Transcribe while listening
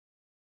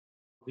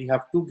We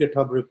have two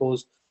GitHub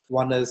repos.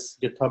 One is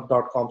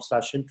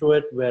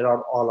github.com/Intuit, where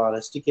all our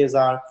SDKs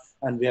are.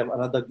 And we have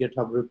another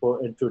GitHub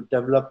repo, Intuit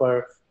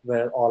Developer,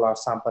 where all our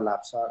sample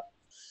apps are.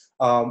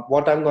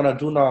 What I'm going to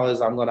do now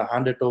is I'm going to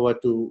hand it over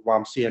to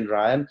Vamsi and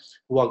Ryan,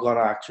 who are going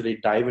to actually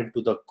dive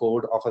into the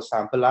code of a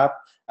sample app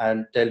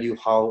and tell you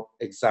how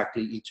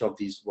exactly each of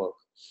these work.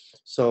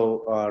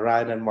 So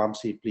Ryan and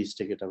Vamsi, please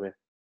take it away.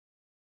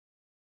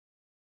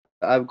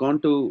 I've gone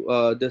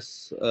to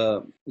this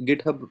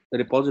GitHub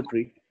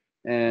repository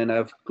and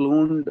I've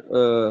cloned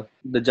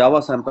the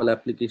Java sample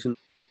application.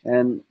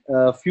 And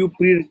a few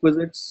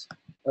prerequisites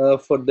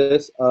for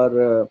this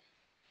are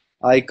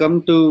I've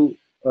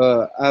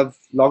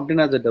logged in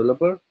as a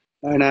developer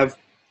and I've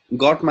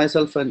got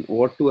myself an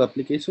OAuth 2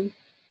 application,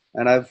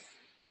 and I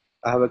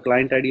have a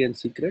client ID and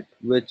secret,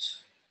 which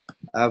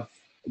I've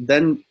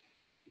then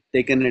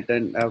taken it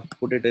and I've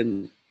put it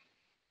in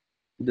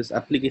this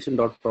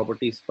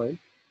application.properties file,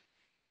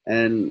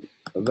 and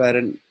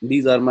wherein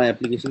these are my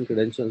application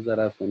credentials that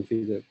I've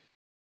configured.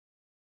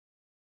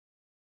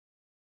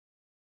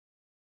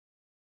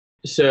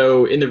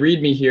 So in the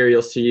README here,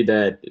 you'll see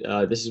that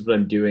this is what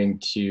I'm doing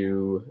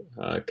to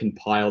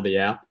compile the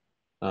app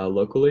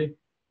locally.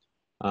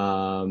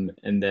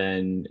 And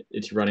then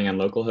it's running on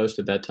localhost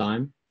at that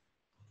time.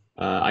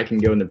 I can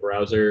go in the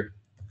browser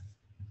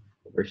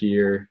over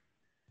here.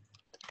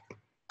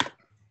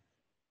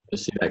 You'll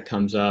see that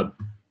comes up.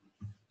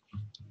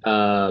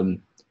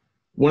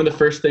 One of the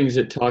first things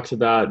it talks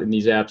about in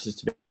these apps is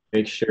to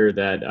make sure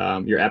that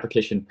your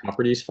application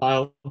properties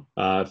file,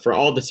 for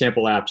all the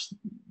sample apps,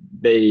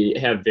 they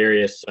have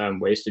various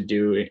ways to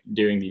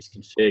doing these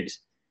configs.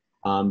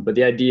 But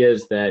the idea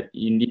is that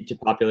you need to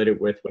populate it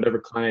with whatever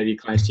client ID,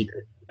 client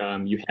secret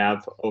you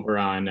have over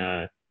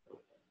on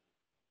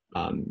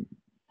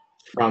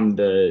from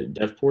the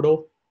dev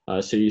portal.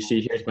 So you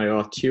see here's my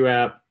OAuth 2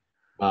 app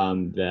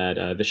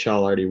that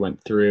Vishal already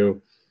went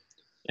through.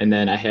 And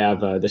then I have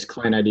this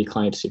client ID,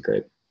 client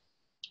secret.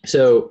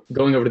 So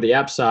going over to the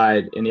app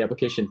side in the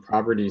application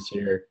properties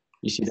here,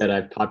 you see that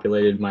I've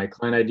populated my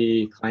client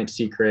ID, client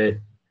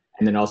secret,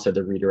 and then also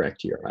the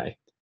redirect URI.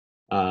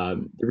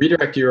 The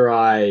redirect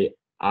URI,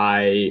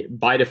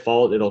 by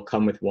default, it'll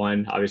come with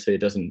one. Obviously,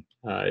 it doesn't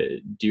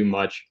do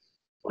much,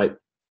 but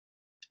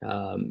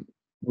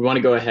we want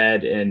to go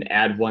ahead and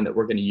add one that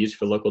we're going to use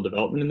for local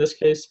development in this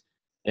case.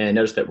 And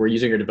notice that we're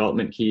using our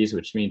development keys,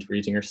 which means we're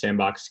using our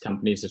sandbox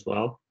companies as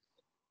well.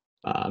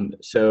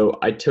 So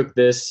I took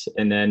this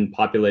and then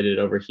populated it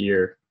over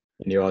here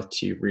in the OAuth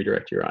 2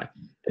 redirect URI.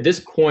 At this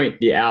point,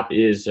 the app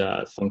is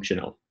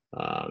functional.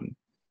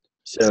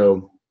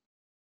 So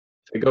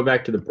if I go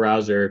back to the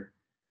browser,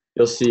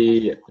 you'll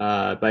see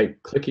by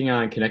clicking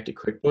on Connect to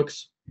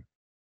QuickBooks,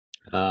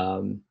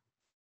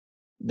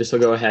 this will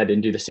go ahead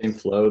and do the same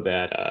flow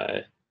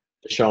that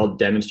Vishal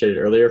demonstrated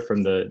earlier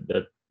from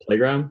the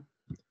playground.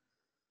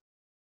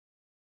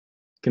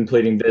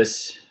 Completing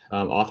this,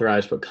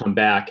 authorize will come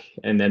back,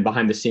 and then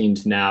behind the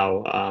scenes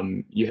now,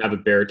 you have a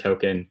bearer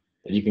token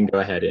that you can go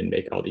ahead and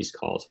make all these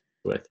calls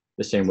with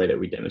the same way that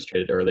we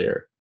demonstrated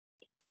earlier.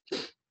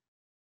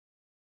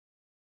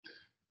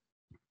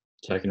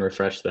 So I can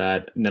refresh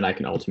that, and then I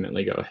can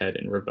ultimately go ahead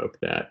and revoke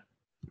that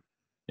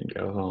and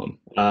go home.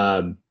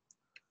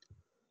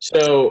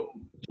 So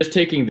just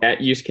taking that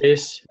use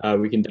case,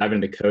 we can dive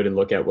into code and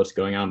look at what's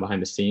going on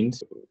behind the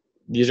scenes.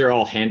 These are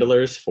all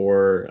handlers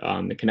for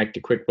the Connect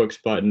to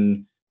QuickBooks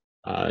button,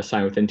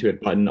 Sign with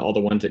Intuit button, all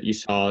the ones that you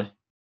saw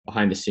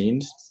behind the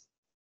scenes.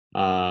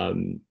 So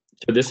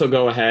this will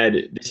go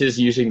ahead. This is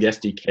using the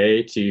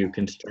SDK to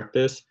construct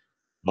this,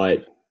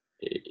 but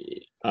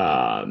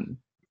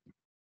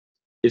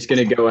it's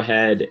going to go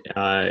ahead,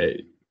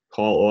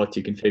 call OAuth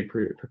to config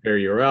prepare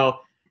URL.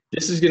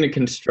 This is going to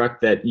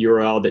construct that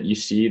URL that you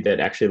see that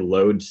actually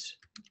loads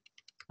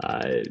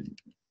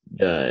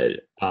the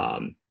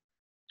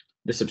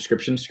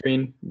subscription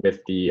screen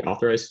with the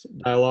authorized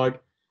dialog.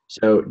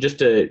 So just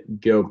to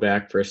go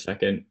back for a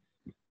second,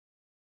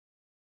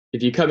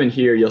 if you come in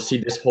here, you'll see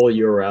this whole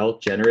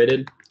URL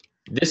generated.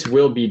 This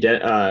will be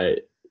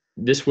generated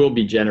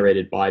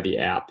by the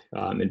app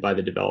and by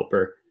the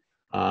developer.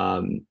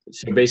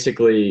 So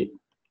basically,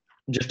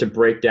 just to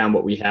break down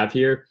what we have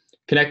here,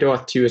 Connect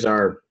OAuth 2 is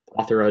our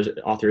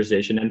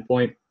authorization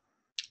endpoint.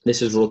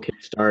 This is will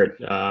kickstart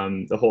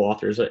the whole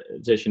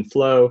authorization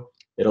flow.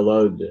 It'll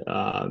load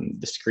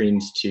the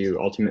screens to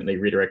ultimately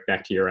redirect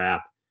back to your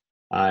app.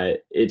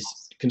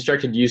 It's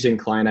constructed using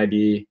client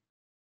ID,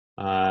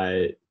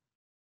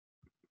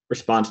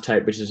 response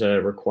type, which is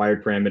a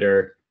required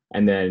parameter,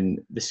 and then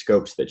the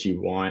scopes that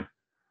you want.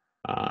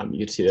 You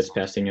can see that's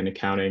passing and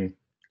accounting.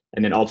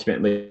 And then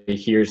ultimately,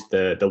 here's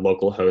the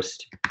local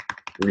host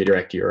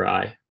redirect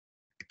URI.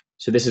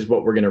 So this is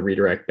what we're going to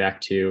redirect back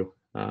to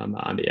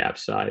on the app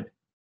side.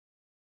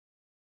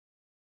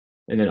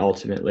 And then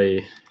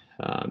ultimately,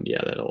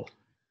 yeah, that'll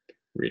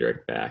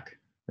redirect back.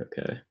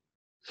 Okay.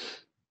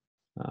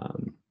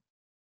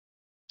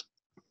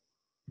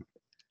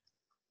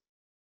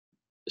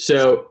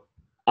 So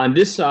On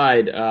this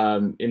side,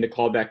 in the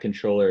callback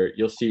controller,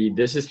 you'll see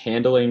this is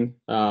handling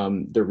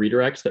the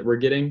redirects that we're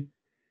getting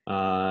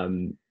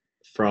from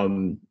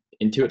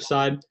Intuit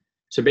side.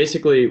 So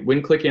basically,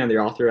 when clicking on the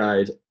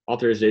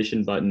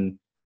authorization button,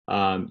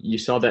 you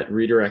saw that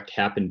redirect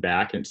happen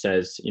back, and it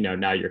says,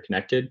 now you're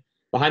connected.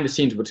 Behind the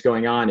scenes, what's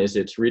going on is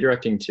it's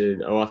redirecting to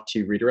the OAuth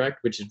 2 redirect,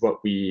 which is what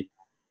we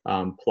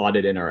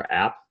plotted in our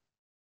app.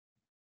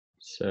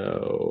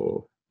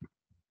 So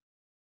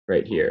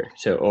right here,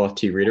 so OAuth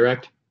 2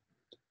 redirect.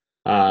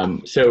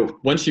 So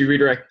once you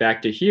redirect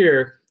back to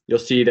here, you'll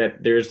see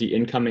that there's the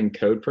incoming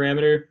code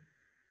parameter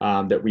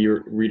that we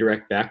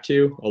redirect back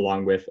to,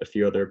 along with a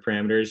few other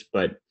parameters.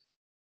 But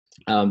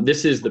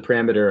this is the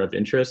parameter of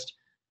interest.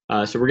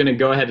 So we're going to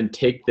go ahead and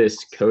take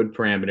this code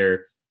parameter,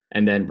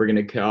 and then we're going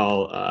to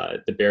call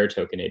the bearer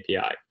token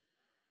API.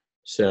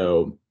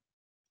 So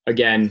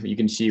again, you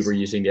can see we're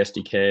using the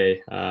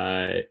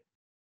SDK,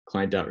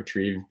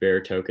 client.retrieve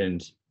bearer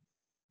tokens.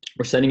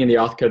 We're sending in the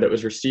auth code that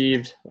was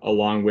received,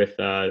 along with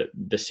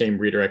the same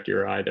redirect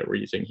URI that we're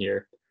using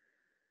here.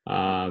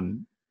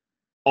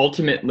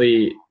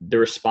 Ultimately, the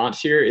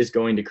response here is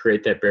going to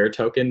create that bearer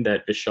token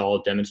that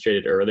Vishal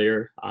demonstrated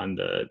earlier on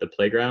the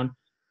playground.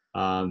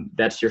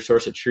 That's your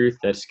source of truth.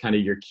 That's kind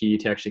of your key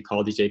to actually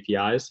call these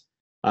APIs.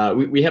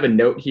 We have a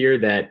note here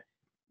that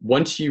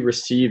once you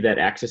receive that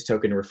access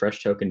token,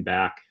 refresh token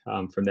back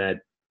from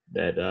that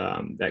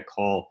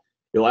call,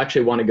 you'll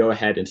actually want to go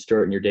ahead and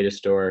store it in your data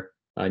store,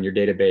 in your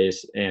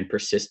database, and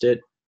persist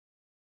it.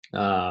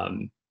 For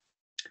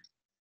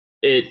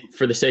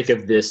the sake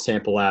of this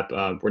sample app,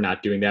 we're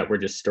not doing that. We're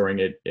just storing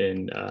it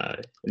in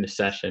the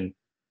session.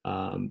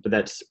 But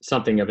that's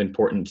something of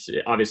importance.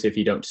 Obviously, if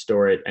you don't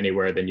store it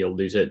anywhere, then you'll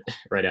lose it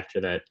right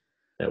after that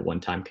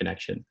one-time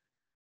connection.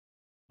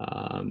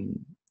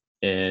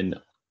 And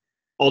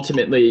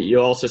ultimately,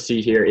 you'll also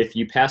see here, if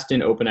you passed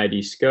in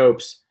OpenID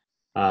scopes,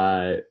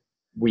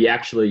 we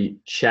actually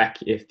check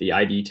if the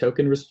ID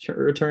token was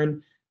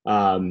returned.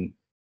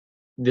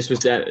 This was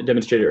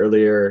demonstrated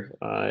earlier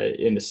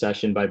in the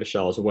session by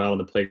Vishal as well in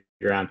the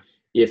playground.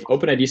 If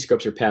OpenID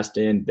scopes are passed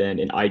in, then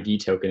an ID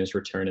token is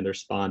returned in the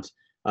response.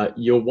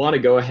 You'll want to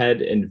go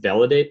ahead and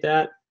validate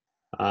that.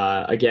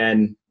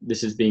 Again,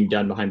 this is being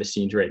done behind the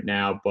scenes right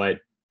now, but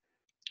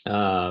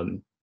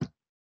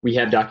we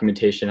have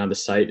documentation on the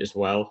site as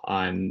well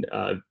on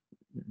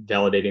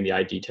validating the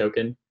ID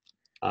token.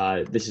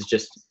 This is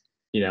just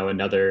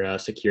another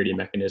security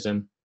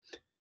mechanism.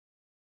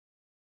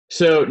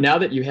 So now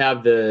that you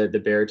have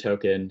the bearer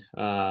token,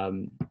 let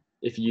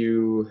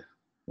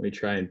me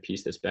try and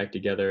piece this back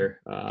together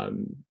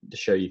to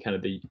show you kind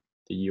of the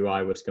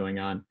UI, what's going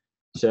on.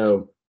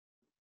 So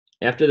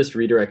after this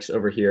redirects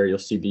over here, you'll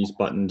see these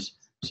buttons.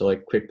 So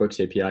like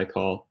QuickBooks API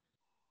call.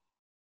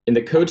 In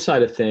the code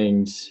side of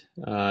things,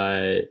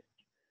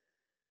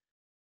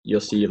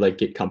 you'll see like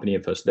get company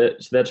info. So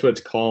that's what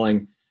it's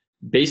calling.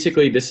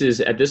 Basically, this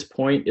is, at this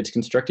point, it's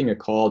constructing a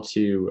call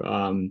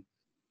to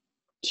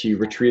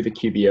retrieve the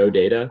QBO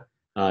data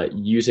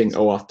using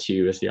OAuth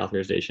 2 as the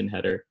authorization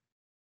header.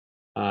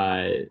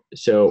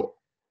 So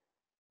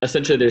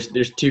essentially,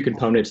 there's two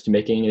components to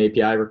making an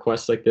API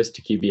request like this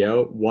to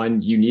QBO.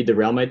 One, you need the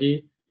realm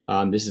ID.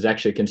 This is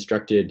actually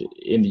constructed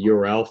in the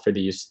URL for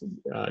these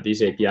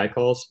API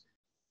calls.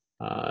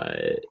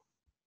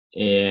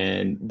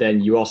 And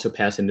then you also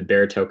pass in the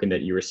bearer token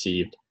that you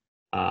received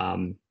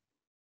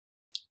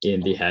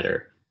in the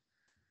header.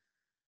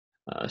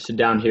 So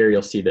down here,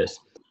 you'll see this.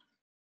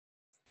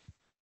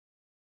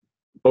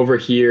 Over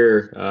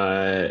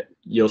here,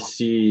 you'll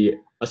see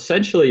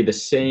essentially the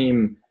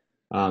same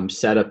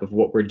setup of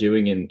what we're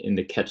doing in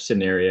the catch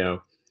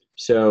scenario.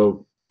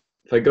 So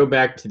if I go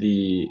back to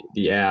the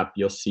app,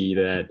 you'll see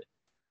that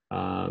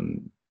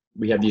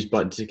we have these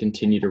buttons to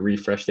continue to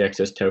refresh the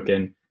access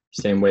token,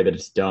 same way that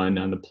it's done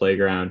on the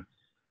playground.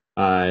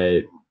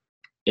 And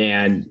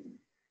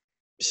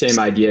same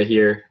idea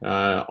here.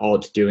 All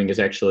it's doing is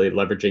actually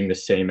leveraging the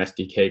same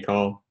SDK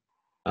call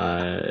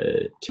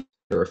to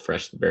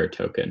refresh the bearer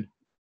token.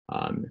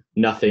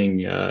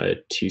 Nothing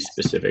too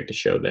specific to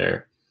show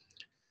there.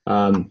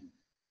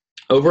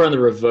 Over on the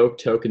revoke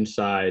token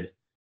side,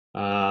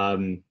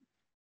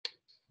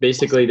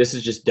 basically this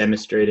is just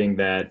demonstrating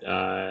that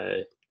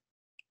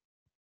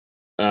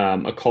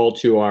a call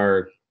to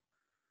our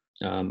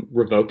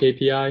revoke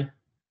API.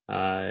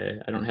 I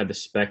don't have the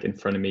spec in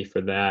front of me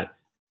for that,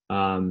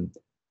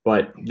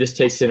 but this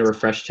takes in a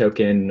refresh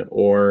token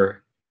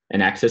or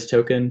an access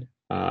token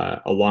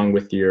along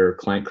with your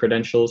client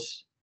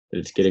credentials that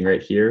it's getting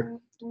right here,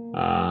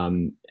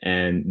 and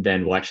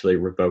then we'll actually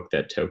revoke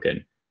that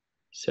token.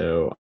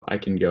 So I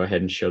can go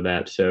ahead and show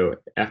that. So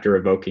after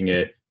revoking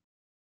it,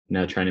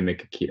 now trying to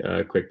make a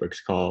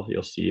QuickBooks call,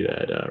 you'll see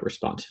that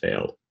response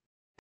failed.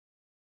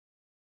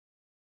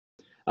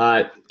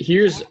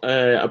 Here's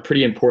a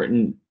pretty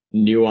important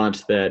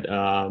nuance that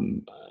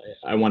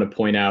I want to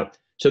point out.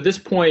 So at this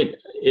point,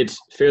 it's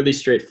fairly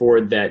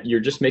straightforward that you're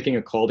just making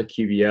a call to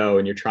QBO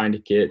and you're trying to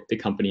get the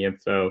company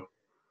info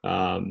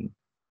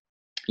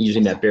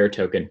using that bearer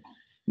token.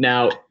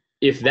 Now,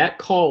 if that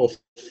call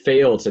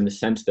fails in the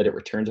sense that it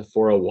returns a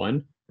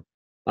 401,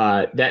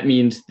 that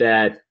means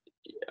that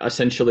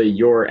essentially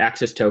your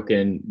access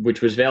token,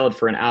 which was valid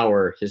for an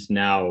hour, has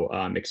now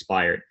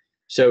expired.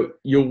 So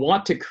you'll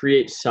want to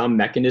create some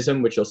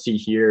mechanism, which you'll see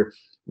here,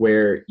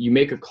 where you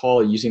make a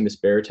call using this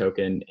bearer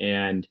token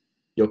and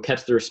you'll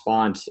catch the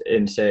response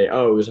and say,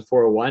 oh, it was a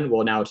 401.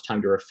 Well, now it's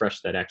time to refresh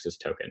that access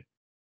token.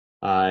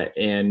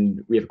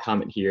 And we have a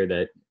comment here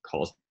that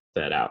calls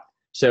that out.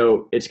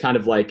 So it's kind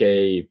of like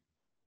a,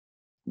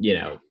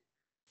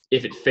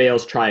 if it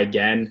fails, try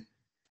again.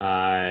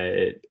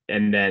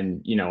 And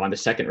then, on the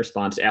second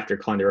response after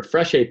calling the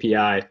refresh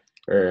API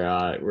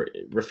or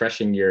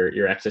refreshing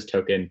your access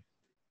token,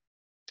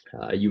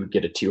 you would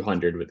get a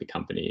 200 with the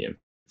company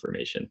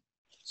information.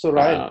 So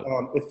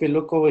Ryan, if we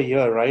look over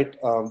here, right,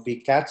 we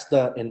catch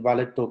the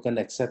invalid token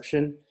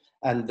exception,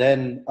 and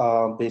then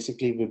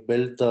basically we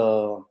build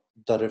the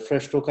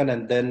refresh token,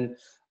 and then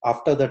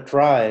after the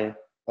try,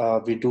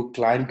 we do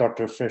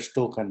client.refresh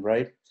token,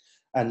 right?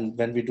 And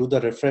when we do the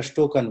refresh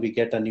token, we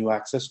get a new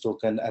access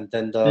token, and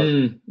then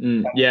the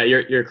yeah,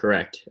 you're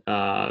correct.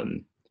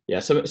 Yeah,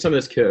 some of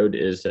this code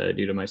is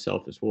due to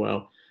myself as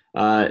well.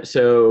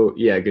 So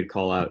yeah, good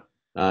call out.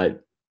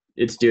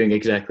 It's doing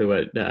exactly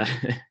what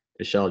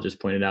Michelle just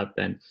pointed out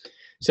then.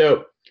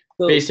 So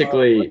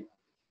basically,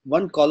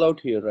 one call out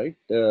here, right?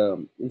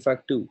 In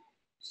fact, two.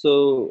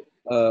 So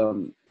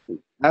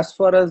as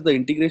far as the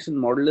integration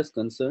model is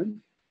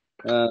concerned,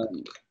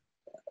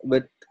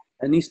 with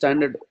any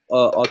standard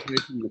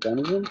authorization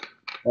mechanism,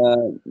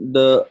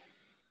 the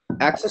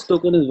access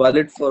token is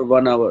valid for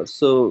 1 hour.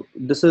 So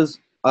this is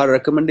our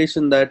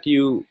recommendation, that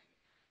you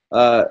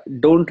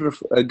don't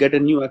get a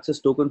new access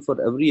token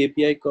for every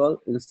API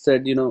call.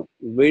 Instead,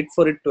 wait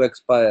for it to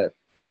expire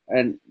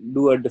and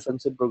do a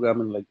defensive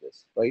programming like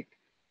this, right?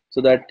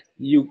 So that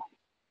you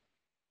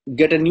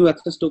get a new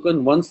access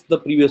token once the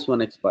previous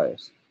one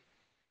expires.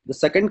 The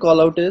second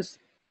call out is,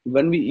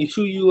 when we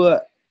issue you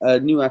a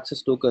new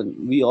access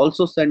token, we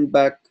also send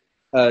back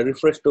a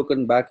refresh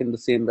token back in the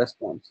same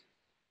response.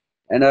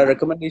 And our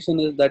recommendation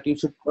is that you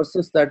should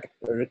persist that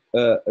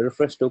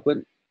refresh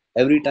token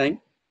every time.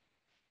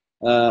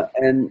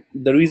 And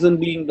the reason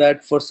being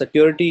that for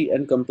security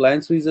and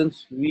compliance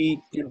reasons,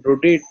 we can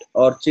rotate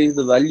or change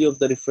the value of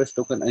the refresh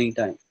token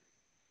anytime.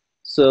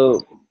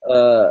 So,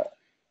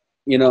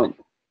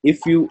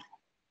 if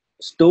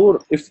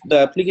the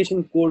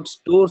application code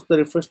stores the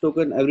refresh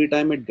token every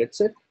time it gets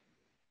it,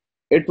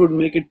 it would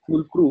make it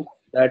foolproof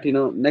that,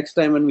 next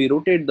time when we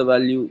rotate the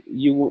value,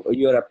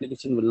 your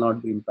application will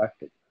not be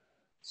impacted.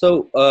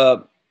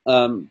 So,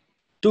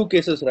 two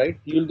cases, right?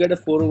 You'll get a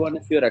 401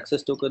 if your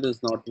access token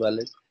is not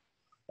valid.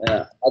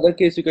 Other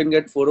case you can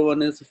get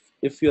 401 is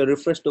if your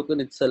refresh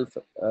token itself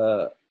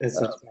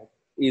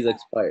is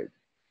expired.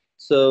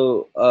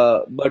 So,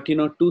 but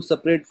two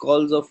separate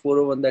calls of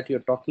 401 that you're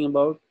talking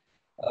about.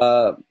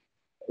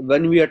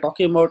 When we are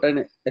talking about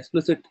an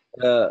explicit,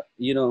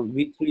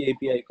 V3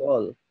 API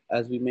call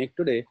as we make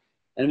today,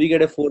 and we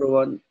get a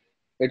 401,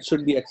 it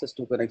should be access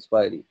token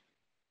expiry.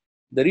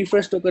 The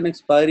refresh token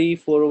expiry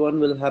 401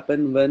 will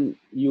happen when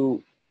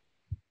you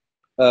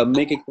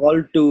make a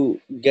call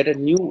to get a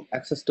new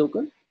access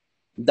token.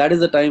 That is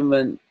the time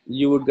when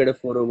you would get a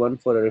 401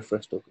 for a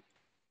refresh token.